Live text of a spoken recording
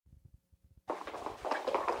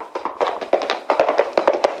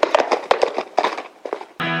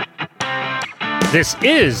This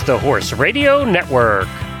is the Horse Radio Network.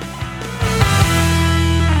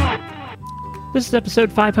 This is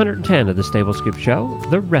episode 510 of the Stable Scoop Show,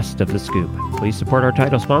 The Rest of the Scoop. Please support our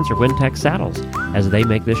title sponsor, Wintec Saddles, as they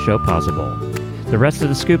make this show possible. The Rest of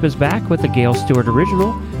the Scoop is back with the Gail Stewart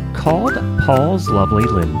original called Paul's Lovely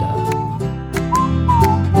Linda.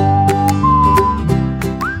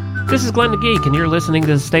 This is Glenn McGee, and you're listening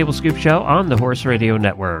to the Stable Scoop Show on the Horse Radio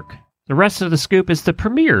Network. The Rest of the Scoop is the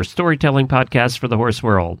premier storytelling podcast for the horse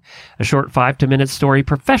world. A short 5 to minute story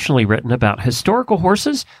professionally written about historical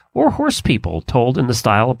horses or horse people told in the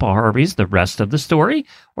style of Paul Harvey's The Rest of the Story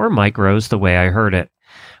or Mike Rowe's The Way I Heard It.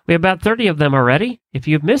 We have about 30 of them already. If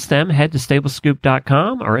you've missed them, head to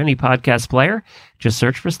stablescoop.com or any podcast player. Just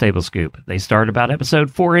search for Stable Scoop. They start about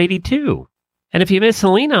episode 482. And if you miss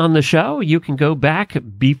Helena on the show, you can go back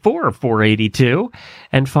before 482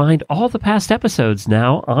 and find all the past episodes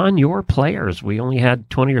now on your players. We only had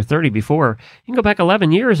 20 or 30 before. You can go back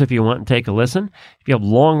 11 years if you want and take a listen. If you have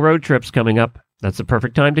long road trips coming up, that's the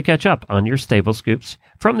perfect time to catch up on your Stable Scoops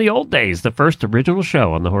from the old days, the first original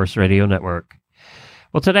show on the Horse Radio Network.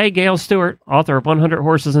 Well, today, Gail Stewart, author of 100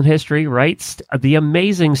 Horses in History, writes the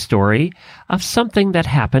amazing story of something that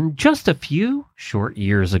happened just a few short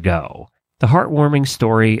years ago. The heartwarming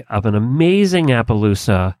story of an amazing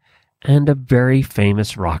Appaloosa and a very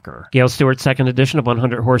famous rocker. Gail Stewart's second edition of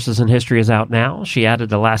 100 Horses in History is out now. She added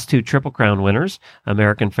the last 2 Triple Crown winners,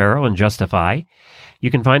 American Pharoah and Justify. You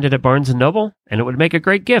can find it at Barnes & Noble, and it would make a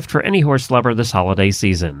great gift for any horse lover this holiday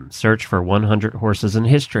season. Search for 100 Horses in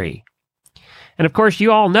History. And of course,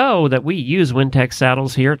 you all know that we use Wintec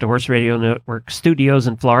saddles here at the Horse Radio Network studios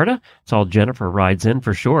in Florida. It's all Jennifer rides in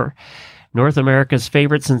for sure. North America's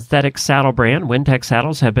favorite synthetic saddle brand, Wintec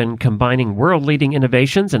Saddles, have been combining world-leading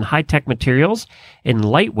innovations and high-tech materials in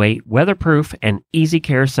lightweight, weatherproof, and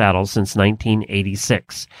easy-care saddles since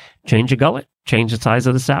 1986. Change a gullet, change the size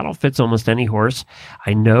of the saddle, fits almost any horse.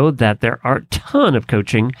 I know that there are a ton of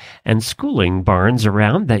coaching and schooling barns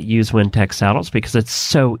around that use Wintec saddles because it's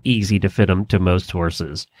so easy to fit them to most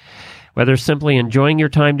horses. Whether simply enjoying your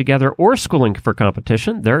time together or schooling for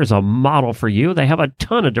competition, there is a model for you. They have a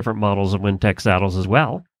ton of different models of Wintec saddles as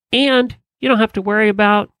well. And you don't have to worry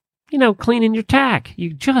about, cleaning your tack.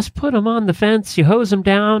 You just put them on the fence, you hose them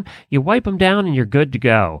down, you wipe them down, and you're good to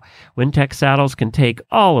go. Wintec saddles can take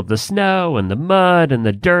all of the snow and the mud and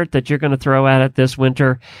the dirt that you're going to throw at it this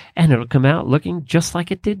winter, and it'll come out looking just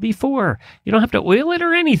like it did before. You don't have to oil it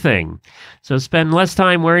or anything. So spend less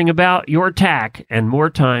time worrying about your tack and more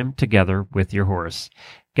time together with your horse.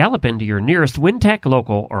 Gallop into your nearest Wintec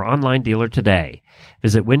local or online dealer today.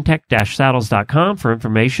 Visit wintec-saddles.com for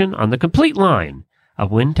information on the complete line of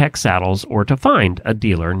Wintec saddles or to find a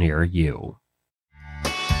dealer near you.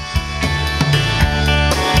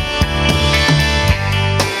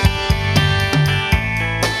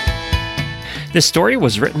 This story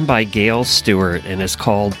was written by Gail Stewart and is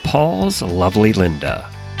called Paul's Lovely Linda.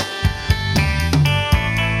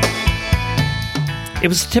 It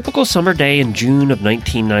was a typical summer day in June of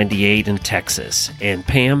 1998 in Texas, and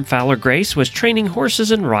Pam Fowler Grace was training horses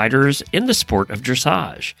and riders in the sport of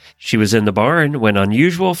dressage. She was in the barn when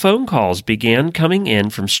unusual phone calls began coming in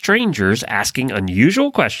from strangers asking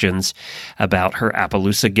unusual questions about her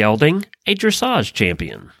Appaloosa gelding, a dressage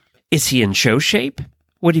champion. Is he in show shape?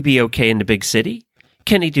 Would he be okay in the big city?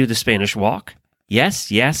 Can he do the Spanish walk? Yes,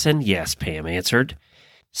 yes, and yes, Pam answered.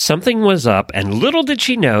 Something was up, and little did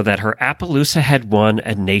she know that her Appaloosa had won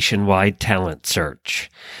a nationwide talent search.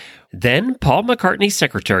 Then Paul McCartney's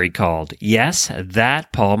secretary called. Yes,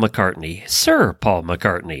 that Paul McCartney. Sir Paul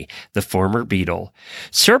McCartney, the former Beatle.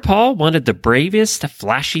 Sir Paul wanted the bravest,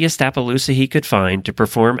 flashiest Appaloosa he could find to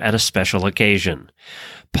perform at a special occasion.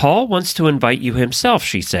 Paul wants to invite you himself,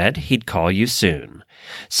 she said. He'd call you soon.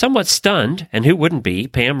 Somewhat stunned, and who wouldn't be,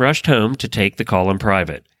 Pam rushed home to take the call in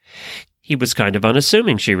private. He was kind of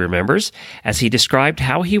unassuming, she remembers, as he described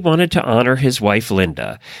how he wanted to honor his wife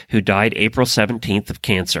Linda, who died April 17th of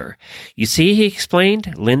cancer. You see, he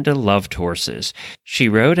explained, Linda loved horses. She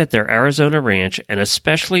rode at their Arizona ranch and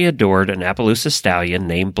especially adored an Appaloosa stallion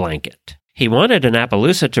named Blanket. He wanted an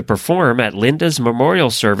Appaloosa to perform at Linda's memorial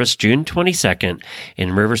service June 22nd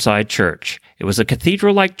in Riverside Church. It was a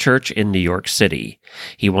cathedral-like church in New York City.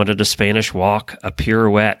 He wanted a Spanish walk, a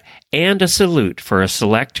pirouette, and a salute for a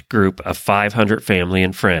select group of 500 family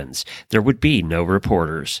and friends. There would be no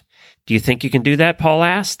reporters. Do you think you can do that? Paul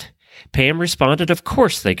asked. Pam responded, of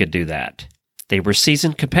course they could do that. They were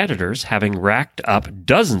seasoned competitors, having racked up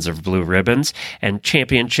dozens of blue ribbons and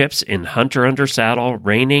championships in hunter under saddle,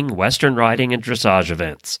 reining, western riding, and dressage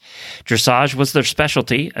events. Dressage was their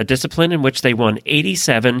specialty, a discipline in which they won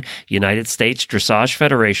 87 United States Dressage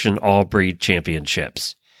Federation all-breed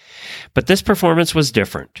championships. But this performance was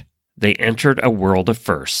different. They entered a world of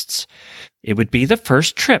firsts. It would be the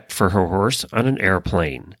first trip for her horse on an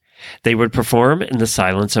airplane. They would perform in the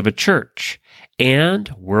silence of a church, and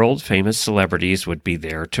world-famous celebrities would be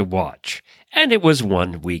there to watch. And it was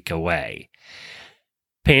 1 week away.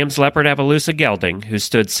 Pam's leopard Appaloosa gelding, who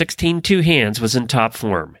stood 16 2 hands, was in top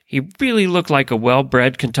form. He really looked like a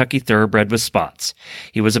well-bred Kentucky thoroughbred with spots.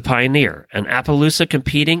 He was a pioneer, an Appaloosa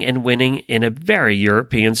competing and winning in a very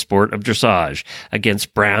European sport of dressage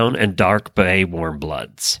against brown and dark bay warm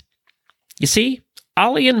bloods. You see,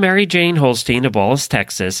 Ollie and Mary Jane Holstein of Wallace,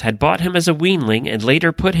 Texas, had bought him as a weanling and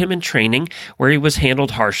later put him in training where he was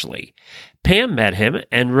handled harshly. Pam met him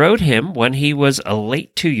and rode him when he was a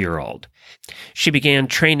late 2-year-old. She began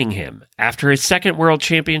training him. After his second world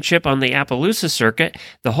championship on the Appaloosa circuit,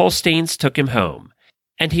 the Holsteins took him home.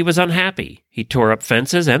 And he was unhappy. He tore up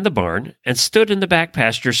fences and the barn and stood in the back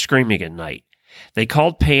pasture screaming at night. They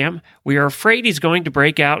called Pam, "We are afraid he's going to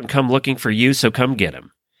break out and come looking for you, so come get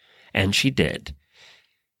him." And she did.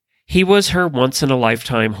 He was her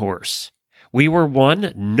once-in-a-lifetime horse. "We were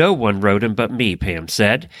one, no one rode him but me," Pam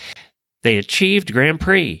said. They achieved Grand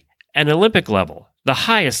Prix, an Olympic level, the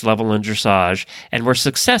highest level in dressage, and were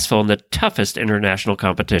successful in the toughest international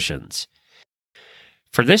competitions.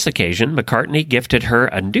 For this occasion, McCartney gifted her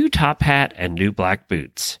a new top hat and new black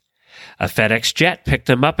boots. A FedEx jet picked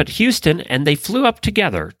them up at Houston, and they flew up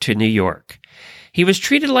together to New York. He was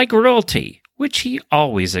treated like royalty, which he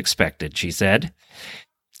always expected, she said.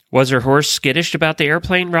 Was her horse skittish about the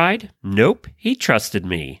airplane ride? Nope, he trusted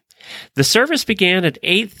me. The service began at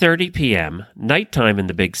 8:30 p.m., nighttime in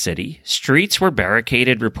the big city. Streets were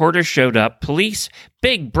barricaded, reporters showed up, police,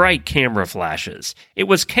 big bright camera flashes. It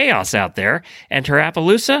was chaos out there, and her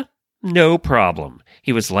Appaloosa? No problem.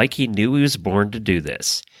 He was like he knew he was born to do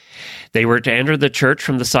this. They were to enter the church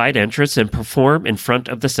from the side entrance and perform in front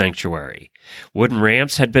of the sanctuary. Wooden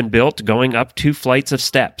ramps had been built going up 2 flights of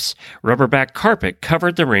steps. Rubberback carpet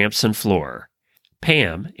covered the ramps and floor.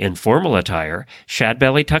 Pam, in formal attire,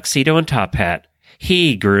 shadbelly tuxedo and top hat,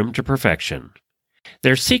 he groomed to perfection.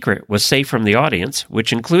 Their secret was safe from the audience,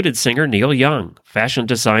 which included singer Neil Young, fashion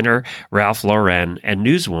designer Ralph Lauren, and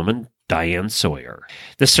newswoman Diane Sawyer.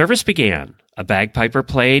 The service began. A bagpiper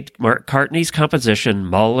played McCartney's composition,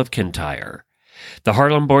 Mull of Kintyre. The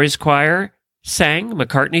Harlem Boys Choir sang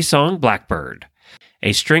McCartney's song, Blackbird.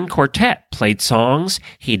 A string quartet played songs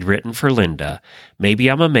he'd written for Linda, Maybe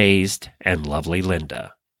I'm Amazed, and Lovely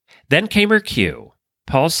Linda. Then came her cue.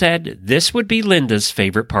 Paul said this would be Linda's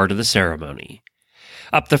favorite part of the ceremony.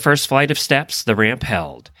 Up the first flight of steps, the ramp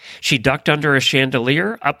held. She ducked under a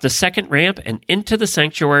chandelier, up the second ramp, and into the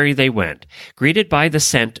sanctuary they went, greeted by the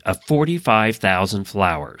scent of 45,000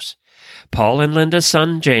 flowers. Paul and Linda's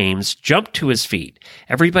son, James, jumped to his feet.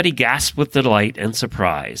 Everybody gasped with delight and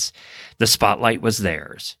surprise. The spotlight was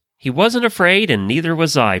theirs. He wasn't afraid, and neither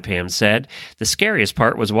was I, Pam said. The scariest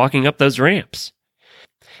part was walking up those ramps.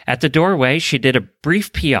 At the doorway, she did a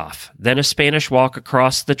brief piaffe, then a Spanish walk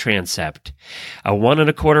across the transept, a 1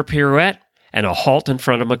 1/4 pirouette, and a halt in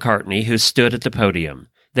front of McCartney, who stood at the podium.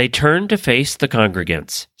 They turned to face the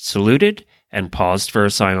congregants, saluted, and paused for a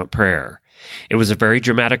silent prayer. It was a very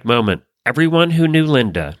dramatic moment. Everyone who knew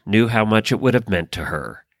Linda knew how much it would have meant to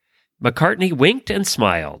her. McCartney winked and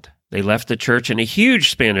smiled. They left the church in a huge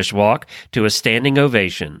Spanish walk to a standing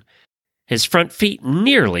ovation. His front feet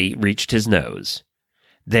nearly reached his nose.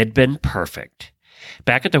 They'd been perfect.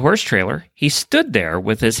 Back at the horse trailer, he stood there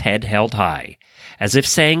with his head held high, as if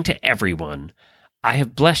saying to everyone, I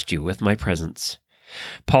have blessed you with my presence.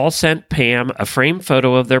 Paul sent Pam a framed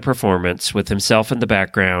photo of their performance with himself in the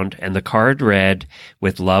background, and the card read,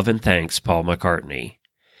 With love and thanks, Paul McCartney.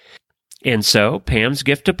 And so, Pam's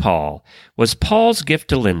gift to Paul was Paul's gift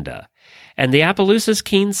to Linda, and the Appaloosa's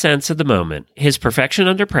keen sense of the moment, his perfection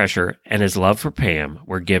under pressure, and his love for Pam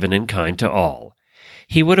were given in kind to all.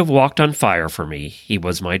 He would have walked on fire for me. He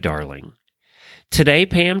was my darling. Today,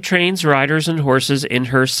 Pam trains riders and horses in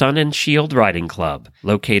her Sun and Shield Riding Club,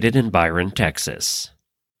 located in Byron, Texas.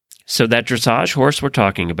 So that dressage horse we're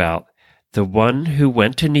talking about, the one who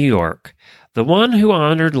went to New York, the one who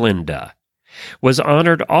honored Linda, was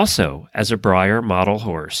honored also as a Breyer model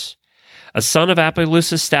horse. A son of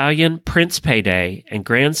Appaloosa stallion Prince Payday and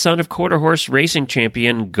grandson of quarter horse racing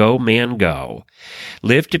champion Go Man Go,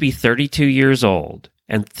 lived to be 32 years old,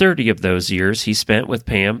 and 30 of those years he spent with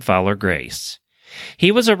Pam Fowler Grace.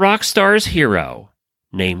 He was a rock star's hero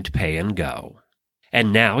named Pay and Go.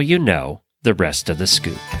 And now you know the rest of the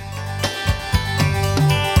scoop.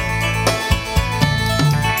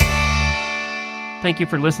 Thank you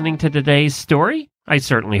for listening to today's story. I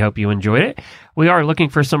certainly hope you enjoyed it. We are looking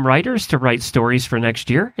for some writers to write stories for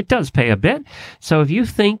next year. It does pay a bit. So if you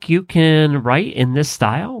think you can write in this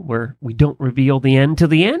style where we don't reveal the end to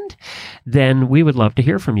the end, then we would love to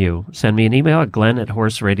hear from you. Send me an email at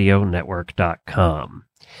glenn@horseradionetwork.com.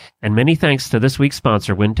 And many thanks to this week's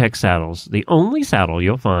sponsor, Wintec Saddles, the only saddle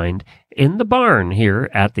you'll find in the barn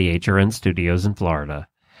here at the HRN Studios in Florida.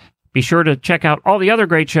 Be sure to check out all the other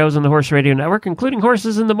great shows on the Horse Radio Network, including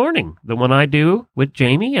Horses in the Morning, the one I do with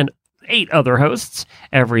Jamie and 8 other hosts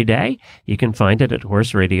every day. You can find it at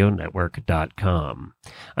horseradionetwork.com.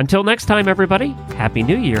 Until next time, everybody, Happy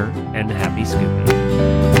New Year and happy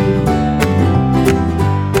scooping.